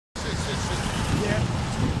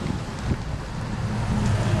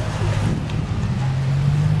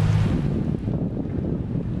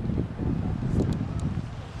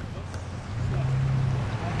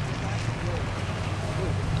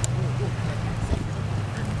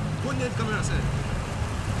You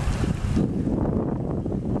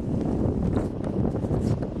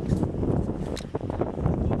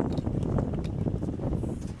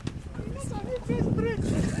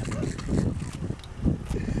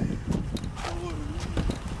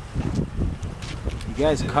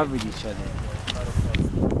guys covered each other.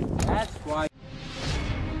 That's why.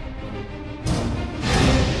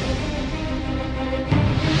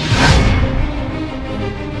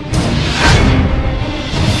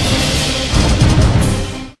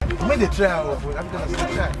 The trial.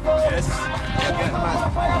 Yes.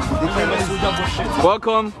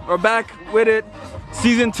 Welcome. We're back with it.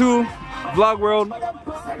 Season 2, Vlog World.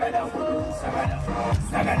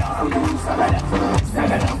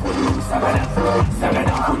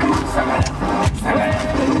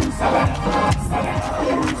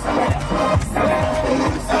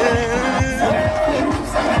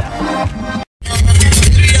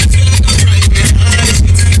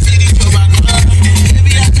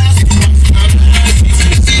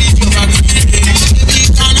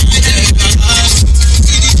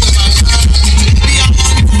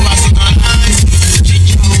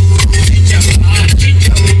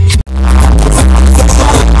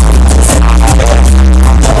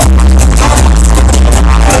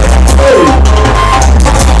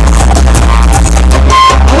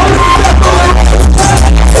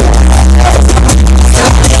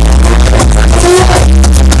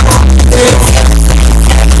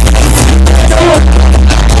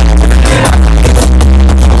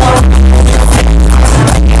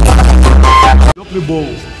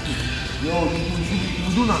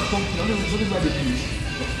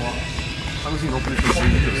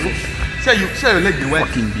 Say your leg be wet.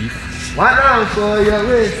 Fucking beef. One arm for your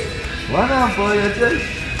waist, one arm for your chest.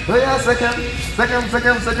 For your second.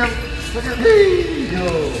 Hey, yo.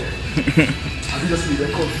 I just need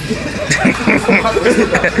that coffee.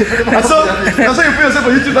 That's how you feel yourself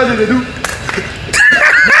on YouTube, that's what they do.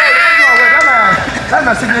 That's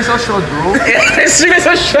my signature shot, bro.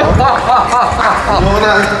 Signature shot.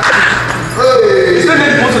 Hey. Still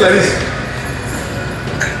make the like this.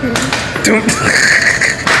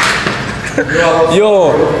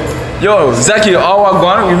 Yo, Zaki, all our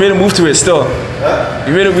gone. We made a move to it still. Huh?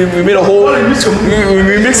 We made a whole.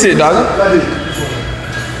 We mixed it, dog.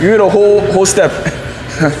 We made a whole step.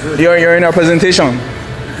 You're in our presentation.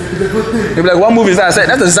 You'll be like, what move is that? I said,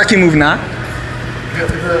 that's a Zaki move now. The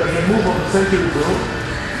move of the century, bro.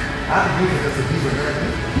 I think that's a diva,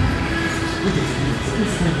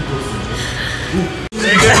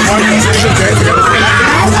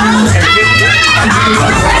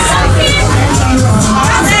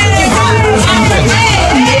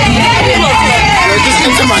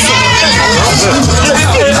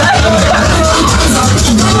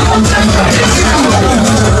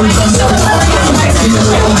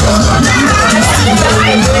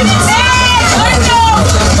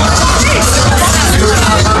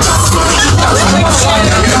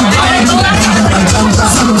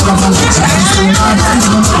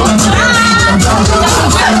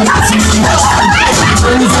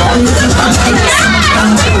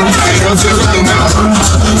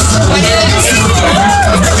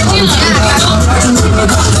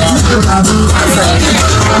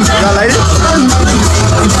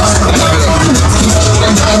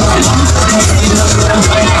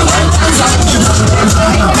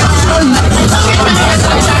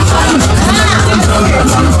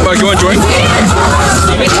 You want to join?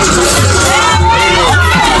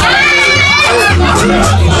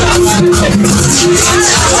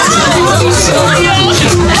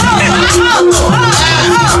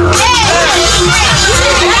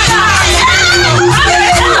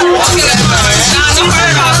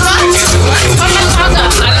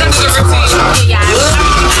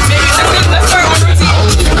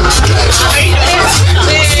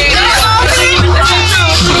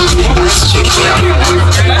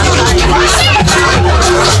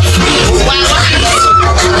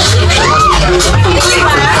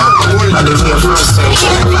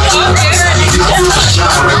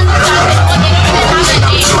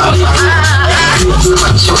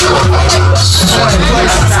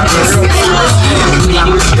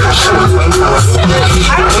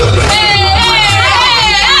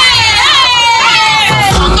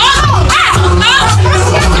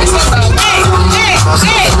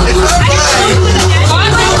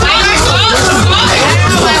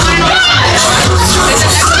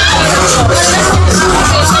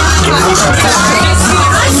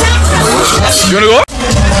 You wanna go?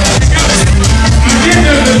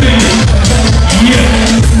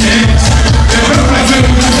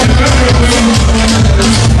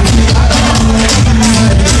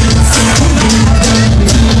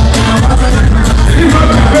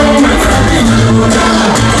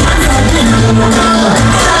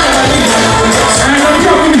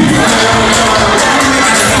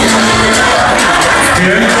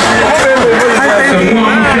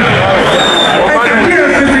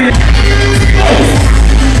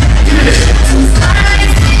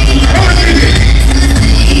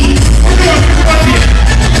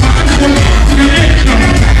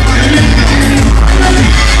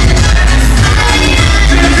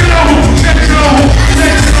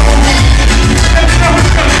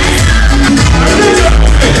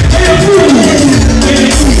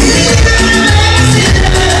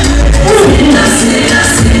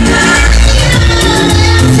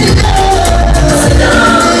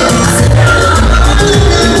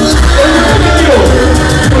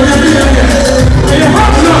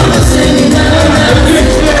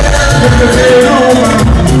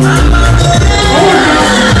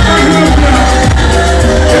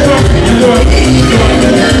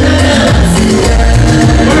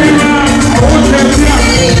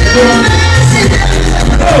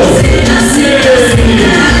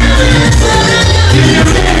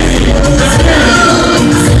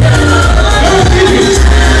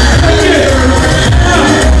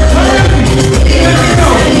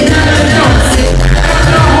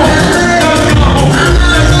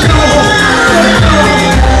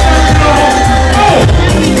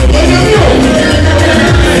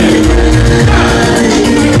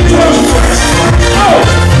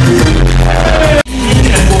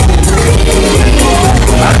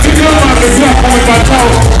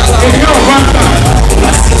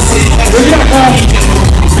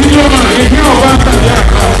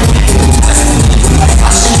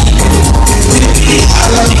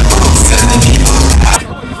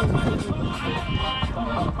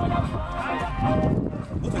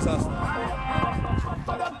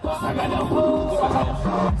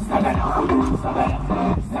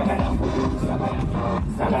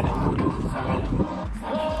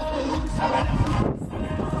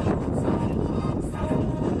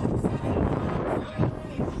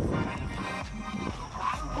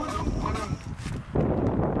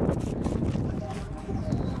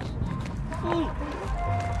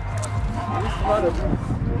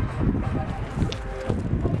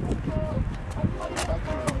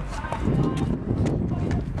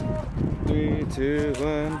 Three, two,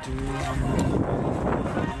 1, 1.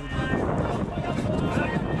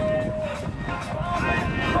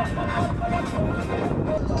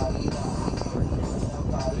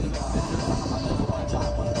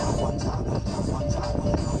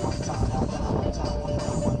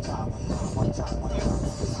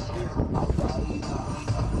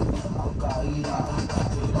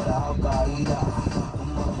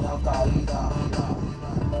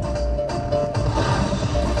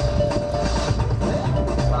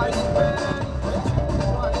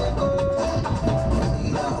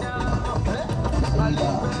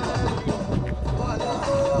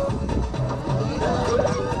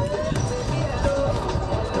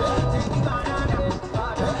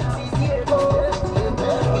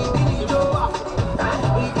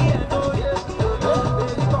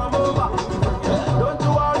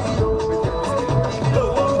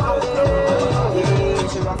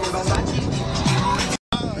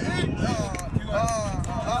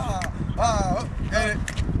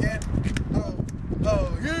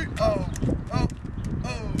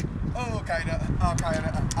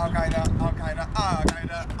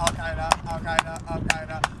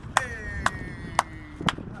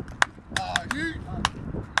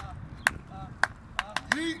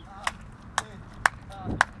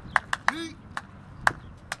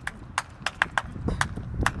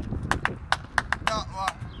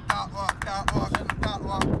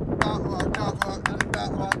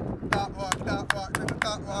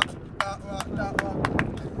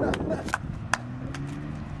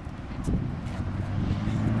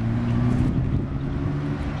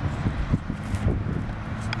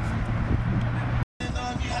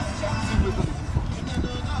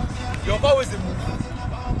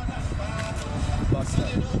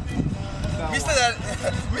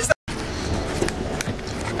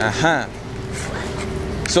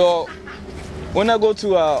 So, when I go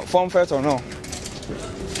to Farm Fest or no? Home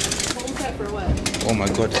pet for what? Oh my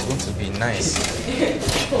god, it's going to be nice.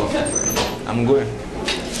 I'm going.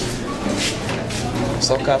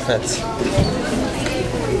 Soccer Fest.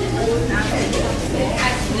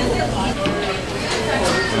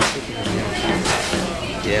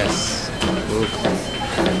 Yes.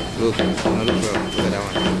 Look, another bro. Look at that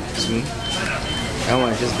one. Soon. That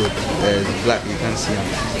one is just good. It's black, you can't see him.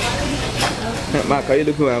 Mark, are you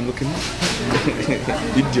looking where I'm looking?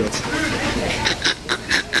 Idiot.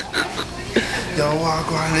 Yo, walk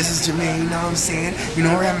on, this is Jermaine, you know what I'm saying? You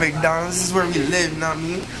know, we're at McDonald's, this is where we live, you know what I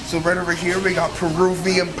mean? So right over here, we got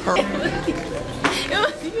Peruvian Pearl. It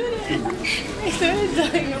was good. I started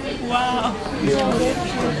dying, I'm like, wow.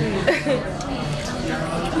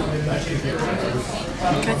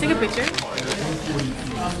 Can I take a picture?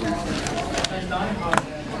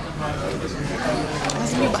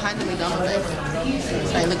 That's me behind the McDonald's, like,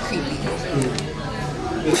 so I look creepy.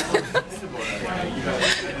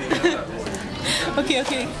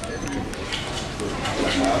 Okay.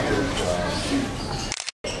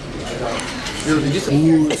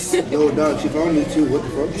 Yo, dog, she followed me too, what the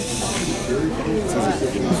fuck?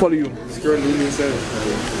 Who follow you? This girl Lily said.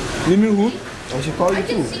 Lily who? Oh, she followed you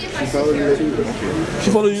too. She followed you too. She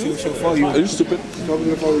follow you? She'll follow you. Are you stupid? She's probably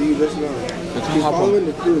gonna follow you just now. She's following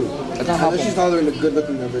the crew. Unless she's following the good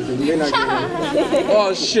looking members, and you may not get her.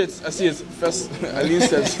 Oh shit, I see it. First, Aline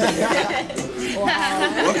says.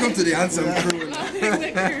 Welcome to the handsome crew.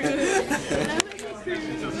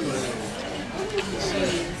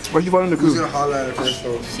 Where's you following the crew? Who's gonna holler at her first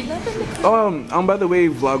though? I'm by the way,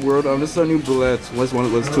 Vlog World. This is a new bullet. Was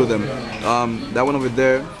two of them. That one over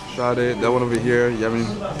there, shot it. That one over here. You have any?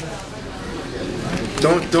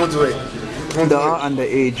 Don't do it. They are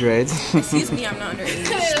underage, right? Excuse me, I'm not underage.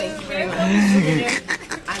 Thank you very much.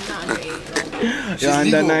 I'm not underage. You're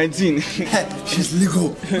under 19. She's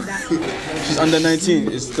legal. She's under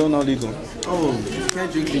 19. It's still not legal. Oh, you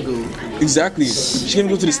can't drink legal. Exactly. She can't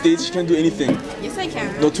go to the States. She can't do anything. Yes, I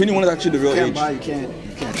can. No, 21 is actually the real age. You can't.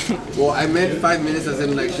 Well, I meant 5 minutes as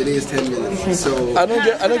in like today is 10 minutes. So I don't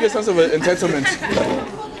get a sense of entitlement.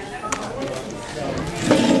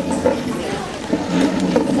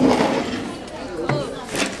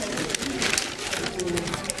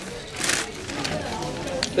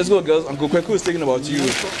 Let's go, girls. Uncle Kweku is thinking about you.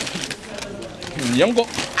 Yamgo.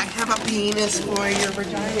 I have a penis for your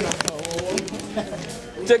vagina.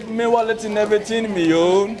 Take me wallet and everything me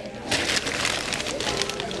own.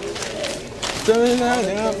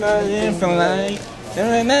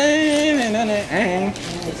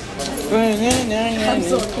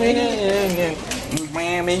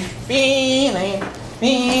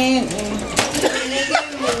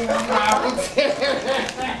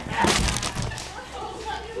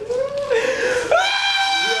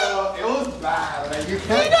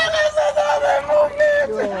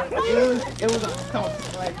 It was a stump.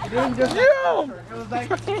 Like, it didn't just. It was like.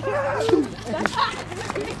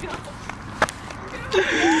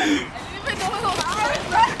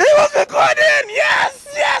 It was recording! Yes!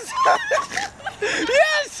 Yes!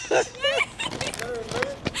 Yes!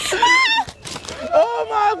 Oh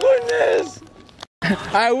my goodness!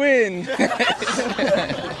 I win!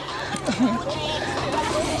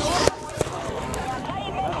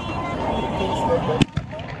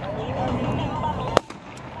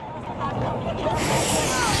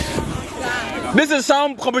 This is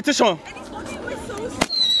some competition.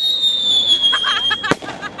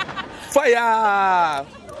 Fire!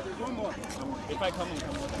 If I come in.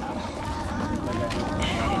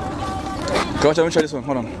 Go watch, let me try this one.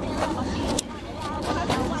 Hold on.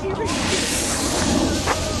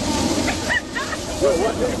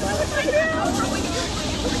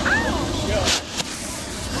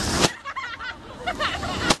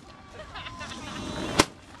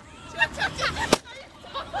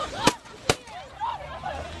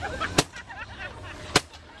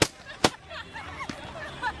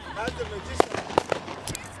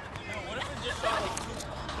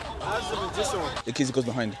 In case it goes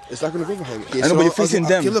behind. It's not gonna go behind. I know, but you're facing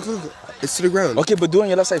them. Okay, look. It's to the ground. Okay, but do it on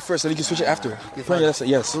your left side first, so you can switch it after. Put it on your left side,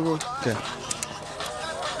 yes. Okay.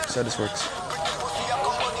 See how this works.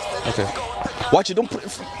 Okay. Watch it, don't put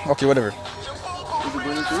it. Okay, whatever. Is it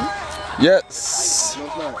going through? Yes. No,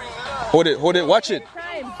 it's not. Hold it, watch it.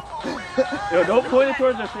 Yo, don't point it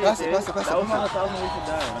towards their face. Pass it. That was not 1,000 ways to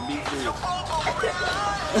die. I'm being serious.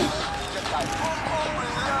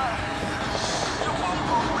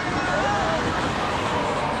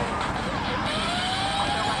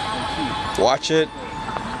 Watch it.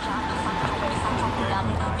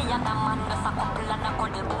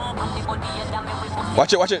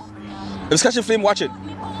 Watch it. If it's catching flame, watch it.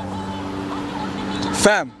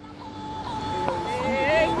 Fam.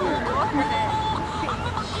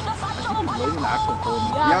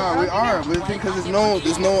 Yeah, we are. But because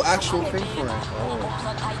there's no actual thing for it.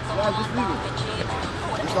 Yeah, just leave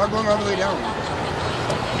it. It's not going all the way down.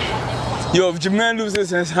 Yo, if Jermaine loses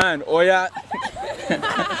his hand, oh yeah.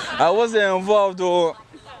 I wasn't involved though.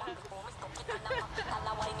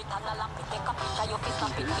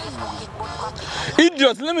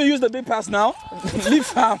 Idiot, let me use the big pass now. Leave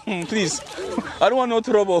fam, please. I don't want no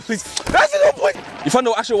trouble, please. That's no point. You found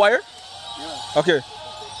the actual wire? Yeah. Okay.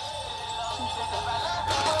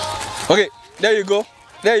 Okay, there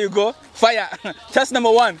you go. Fire. Test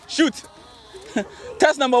number 1. Shoot.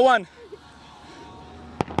 Test number 1.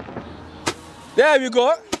 There we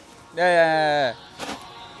go. Yeah.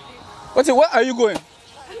 What's it? What are you going?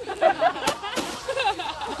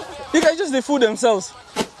 You guys just they fool themselves.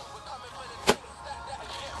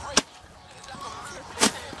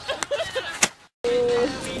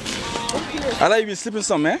 I like you be sleeping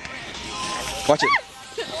some, man. Watch it.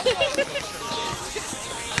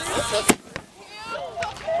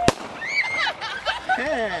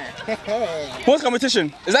 What's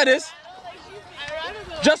competition? Is that this?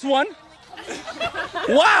 Just one?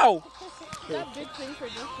 Wow! That big thing for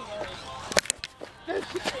just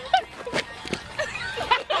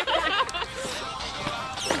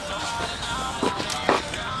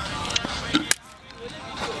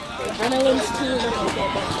Adrenaline's too little.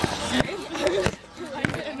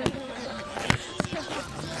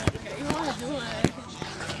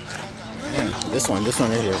 This one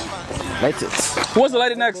right here. Light it. Who wants to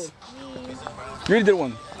light it next? You already did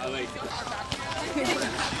one. I like it.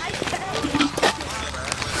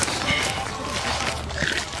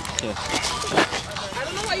 I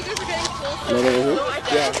don't know why you guys are getting close. No.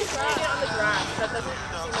 Yeah. On the grass. That doesn't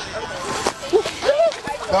seem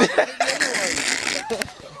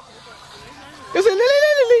Is it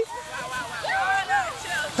Lily?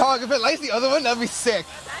 Dog, if it lights the other one, that'd be sick.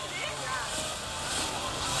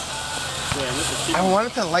 I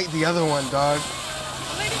wanted to light the other one, dog.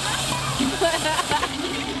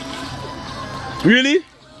 Really?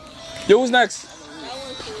 Yo, who's next?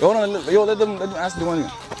 Hold on, let them ask the one.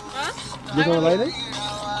 Huh? You gonna light it?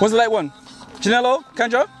 What's the light one? Janello?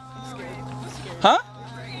 Kendra? Huh?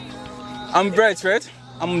 I'm bright, right?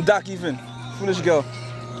 I'm dark even. Foolish girl.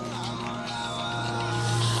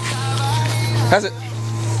 That's it.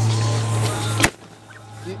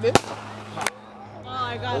 Oh,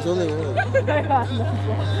 I got There's only one. I got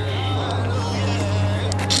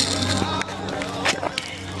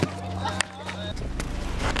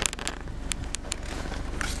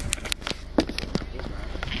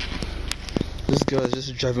This girl is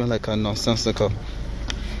just driving like a nonsensical.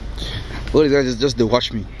 All these guys just they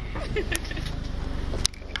watch me.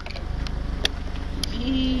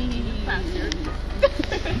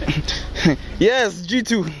 Yes,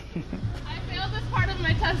 G2. I failed this part of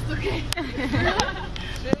my test, okay?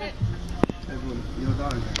 Shit. Everyone, you know,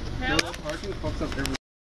 dog. Parking fucks up everyone.